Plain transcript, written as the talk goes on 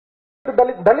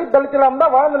தலித் இல்லாம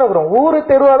தான் வாழ்ந்துருக்கிறோம். ஊரு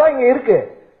தெருவா தான் இங்க இருக்கு.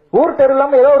 ஊர் தெரு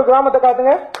இல்லாம ஏதோ ஒரு கிராமத்தை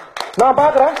காட்டுங்க, நான்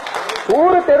பாக்குறேன்.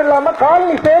 ஊரு தெரு இல்லாம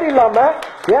காலனி சேரி இல்லாம,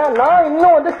 ஏன் நான்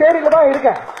இன்னும் வந்து சேரியில தான்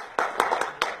இருக்கேன்.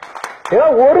 ஏதோ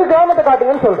ஒரு கிராமத்தை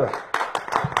காட்டுங்கன்னு சொல்றேன்.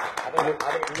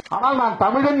 ஆனால் நான்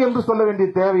தமிழன் என்று சொல்ல வேண்டிய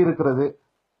தேவை இருக்கிறது.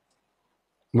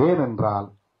 ஏனென்றால்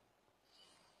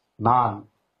நான்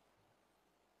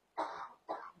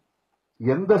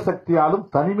எந்த சக்தியாலும்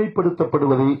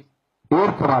தனிமைப்படுத்தப்படுவதை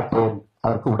ஏற்க மாட்டேன்,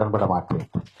 அதற்கு உடன்பட மாட்டேன்.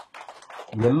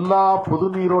 எல்லா பொது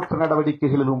நீரோட்ட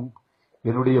நடவடிக்கைகளிலும்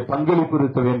என்னுடைய பங்களிப்பு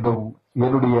இருக்க வேண்டும்,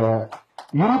 என்னுடைய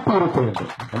இருப்பு இருக்க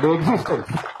வேண்டும், என்னுடைய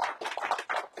எக்ஸிஸ்டன்ஸ்.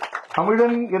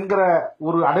 தமிழன் என்கிற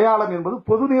ஒரு அடையாளம் என்பது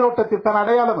பொது நீரோட்டத்திற்கான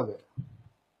அடையாளம். அது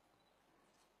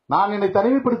நான் என்னை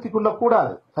தனிமைப்படுத்திக்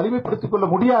கொள்ளக்கூடாது, தனிமைப்படுத்திக் கொள்ள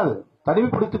முடியாது,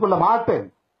 தனிமைப்படுத்திக் கொள்ள மாட்டேன்.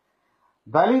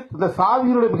 தலித் இந்த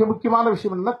சாதியினுடைய மிக முக்கியமான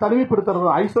விஷயம் என்ன, தனிமைப்படுத்துறது,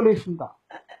 ஐசோலேஷன் தான்.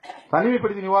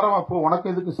 தனிமைப்படுத்தி நிவாரணம் அப்போ உனக்கு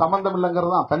இதுக்கு சம்பந்தம்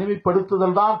இல்லைங்கிறது தான்.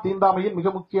 தனிமைப்படுத்துதல் தான் தீண்டாமையின் மிக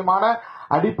முக்கியமான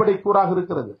அடிப்படை கூறாக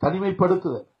இருக்கிறது.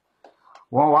 தனிமைப்படுத்துதல்.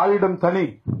 உன் வாழிடம் தனி,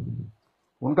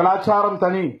 உன் கலாச்சாரம்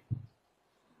தனி,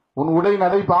 உன் உடை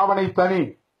நடை பாவனை தனி,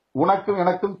 உனக்கும்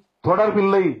எனக்கும்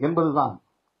தொடர்பில்லை என்பதுதான்.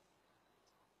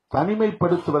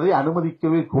 தனிமைப்படுத்துவதை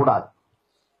அனுமதிக்கவே கூடாது.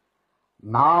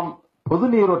 நாம் பொது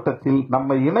நீரோட்டத்தில்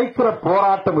நம்மை இணைக்கிற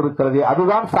போராட்டம் இருக்கிறதே,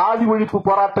 அதுதான் சாதி ஒழிப்பு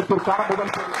போராட்டத்திற்கான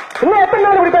முதல் பொருள். இன்னும் எத்தனை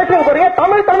நாள் இப்படி பேசுறீங்க போறீங்க?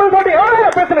 தமிழ் தமிழ் போட்டு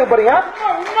எவ்வளவு பேசுறீங்க போறீங்க?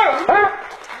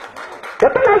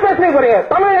 எத்தனை நாள் பேசுறீங்க போறீங்க?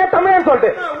 தமிழ் தமிழ்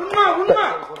சொல்லிட்டு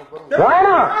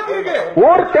வேணாம்.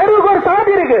 ஒரு தெருவுக்கு ஒரு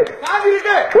சாதி இருக்கு,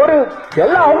 ஒரு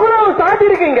எல்லாம் அவ்வளவு சாதி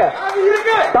இருக்குங்க.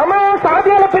 தமிழ்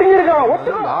சாதியால பிரிஞ்சிருக்கோம்.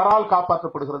 யாரால்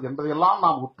காப்பாற்றப்படுகிறது என்பதையெல்லாம்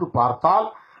நாம் உற்று பார்த்தால்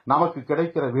நமக்கு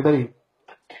கிடைக்கிற விடை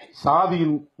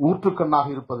சாதியின் ஊற்றுக்கண்ணாக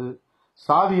இருப்பது,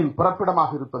 சாதியின்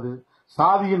பிறப்பிடமாக இருப்பது,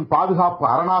 சாதியின் பாதுகாப்பு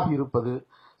அரணாக இருப்பது,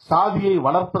 சாதியை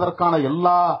வளர்ப்பதற்கான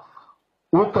எல்லா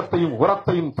ஊக்கத்தையும்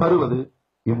உரத்தையும் தருவது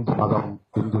இந்து மதம்,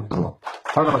 இந்துத்துவம்.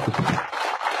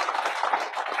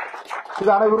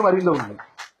 இது அனைவரும் அறிந்த உண்மை.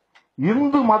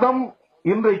 இந்து மதம்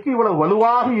இன்றைக்கு இவ்வளவு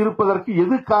வலுவாக இருப்பதற்கு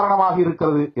எது காரணமாக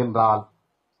இருக்கிறது என்றால்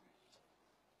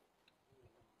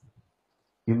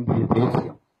இந்திய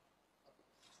தேசியம்.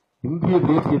 இந்திய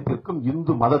தேசியத்திற்கும்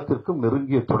இந்து மதத்திற்கும்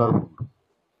நெருங்கிய தொடர்பு உண்டு.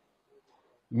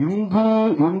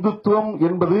 இந்துத்துவம்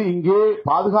என்பது இங்கே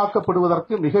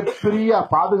பாதுகாக்கப்படுவதற்கு மிகப்பெரிய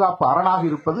பாதுகாப்பு அரணாக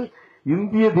இருப்பது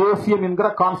இந்திய தேசியம் என்கிற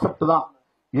கான்செப்ட் தான்.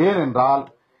 ஏனென்றால்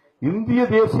இந்திய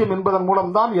தேசியம் என்பதன்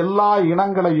மூலம்தான் எல்லா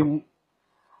இனங்களையும்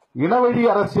இனவழி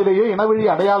அரசியலையோ இனவழி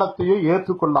அடையாளத்தையோ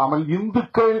ஏற்றுக்கொள்ளாமல்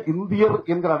இந்துக்கள் இந்தியர்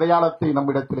என்கிற அடையாளத்தை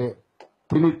நம்மிடத்திலே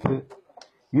திணித்து,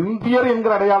 இந்தியர்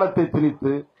என்கிற அடையாளத்தை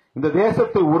திணித்து இந்த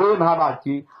தேசத்தை ஒரே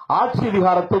நாடாக்கி ஆட்சி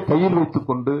அதிகாரத்தை கையில் வைத்துக்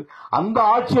கொண்டு அந்த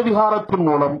ஆட்சி அதிகாரத்தின்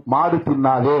மூலம் மாடு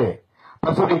தின்னாதே,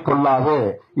 பசுவை கொள்ளாதே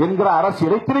என்கிற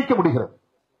அரசியலை திணிக்க முடிகிறது.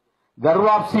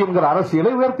 கர்வாப்சி என்கிற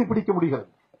அரசியலை உயர்த்தி பிடிக்க முடிகிறது.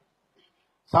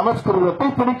 சமஸ்கிருதத்தை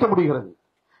திணிக்க முடிகிறது.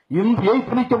 இந்தியை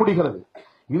திணிக்க முடிகிறது.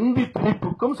 இந்தி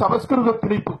திணிப்புக்கும் சமஸ்கிருத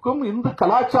திணிப்புக்கும் இந்து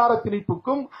கலாச்சார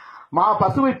திணிப்புக்கும்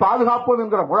பசுவை பாதுகாப்போம்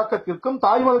என்கிற முழக்கத்திற்கும்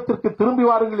தாய் மதத்திற்கு திரும்பி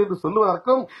வாருங்கள் என்று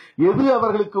சொல்லுவதற்கும் எது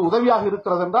அவர்களுக்கு உதவியாக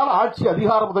இருக்கிறது என்றால் ஆட்சி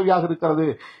அதிகாரம் உதவியாக இருக்கிறது.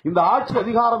 இந்த ஆட்சி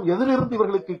அதிகாரம் எதிலிருந்து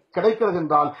இவர்களுக்கு கிடைக்கிறது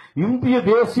என்றால் இந்திய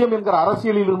தேசியம் என்கிற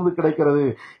அரசியலில் இருந்து கிடைக்கிறது.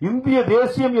 இந்திய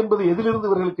தேசியம் என்பது எதிலிருந்து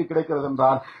இவர்களுக்கு கிடைக்கிறது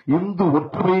என்றால் இந்து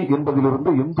ஒற்றுமை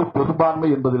என்பதிலிருந்து, இந்து பெரும்பான்மை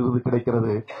என்பதிலிருந்து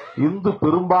கிடைக்கிறது. இந்து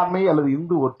பெரும்பான்மை அல்லது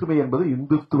இந்து ஒற்றுமை என்பது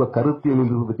இந்துத்துவ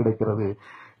கருத்தியலில் இருந்து கிடைக்கிறது.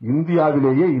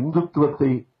 இந்தியாவிலேயே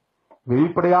இந்துத்துவத்தை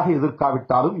வெளிப்படையாக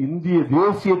எதிர்க்காவிட்டாலும் இந்திய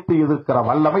தேசியத்தை எதிர்க்கிற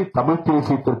வல்லமை தமிழ்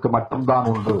தேசியத்திற்கு மட்டும்தான்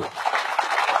உண்டு.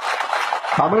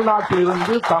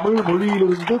 தமிழ்நாட்டிலிருந்து, தமிழ்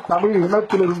மொழியிலிருந்து, தமிழ்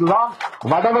இனத்திலிருந்துதான்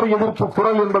வடவர் எதிர்ப்பு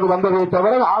குரல் என்பது வந்ததை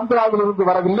தவிர ஆந்திராவிலிருந்து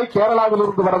வரவில்லை,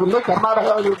 கேரளாவிலிருந்து வரவில்லை,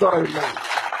 கர்நாடகாவிலிருந்து வரவில்லை.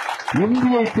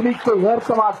 இந்தியை திணிக்க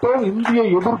ஏற்க மாட்டோம், இந்தியை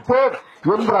எதிர்ப்போம்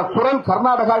என்ற குரல்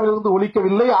கர்நாடகாவிலிருந்து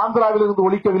ஒலிக்கவில்லை, ஆந்திராவிலிருந்து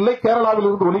ஒலிக்கவில்லை,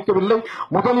 கேரளாவிலிருந்து ஒலிக்கவில்லை.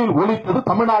 முதலில் ஒலித்தது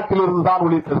தமிழ்நாட்டிலிருந்து தான்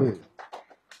ஒலித்தது.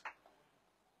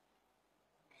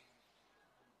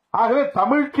 ஆகவே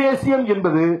தமிழ் தேசியம்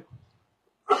என்பது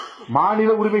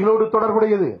மாநில உரிமைகளோடு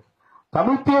தொடர்புடையது.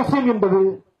 தமிழ் தேசியம் என்பது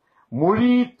மொழி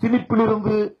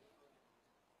திணிப்பிலிருந்து,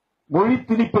 மொழி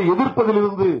திணிப்பை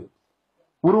எதிர்ப்பதிலிருந்து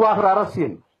உருவாகிற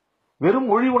அரசியல். வெறும்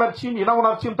மொழி உணர்ச்சியும் இன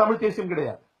உணர்ச்சியும் தமிழ் தேசியம்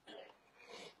கிடையாது.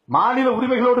 மாநில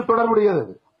உரிமைகளோடு தொடர்புடையது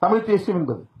தமிழ் தேசியம்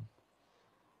என்பது.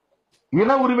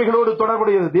 இன உரிமைகளோடு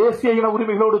தொடர்புடையது, தேசிய இன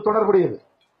உரிமைகளோடு தொடர்புடையது.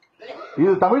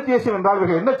 இது தமிழ் தேசியம் என்றால்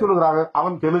இவர்கள் என்ன சொல்லுகிறார்கள்?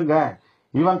 அவன் தெலுங்க,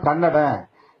 இவன் கன்னடன்,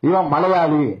 இவன்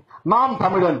மலையாளி, நாம்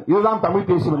தமிழன், இதுதான் தமிழ்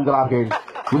தேசியம் என்கிறார்கள்.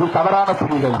 இது தவறான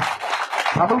புரிதல்.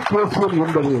 தமிழ்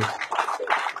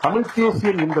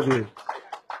தேசியம் என்பது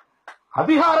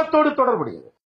அதிகாரத்தோடு தொடர்புடையது.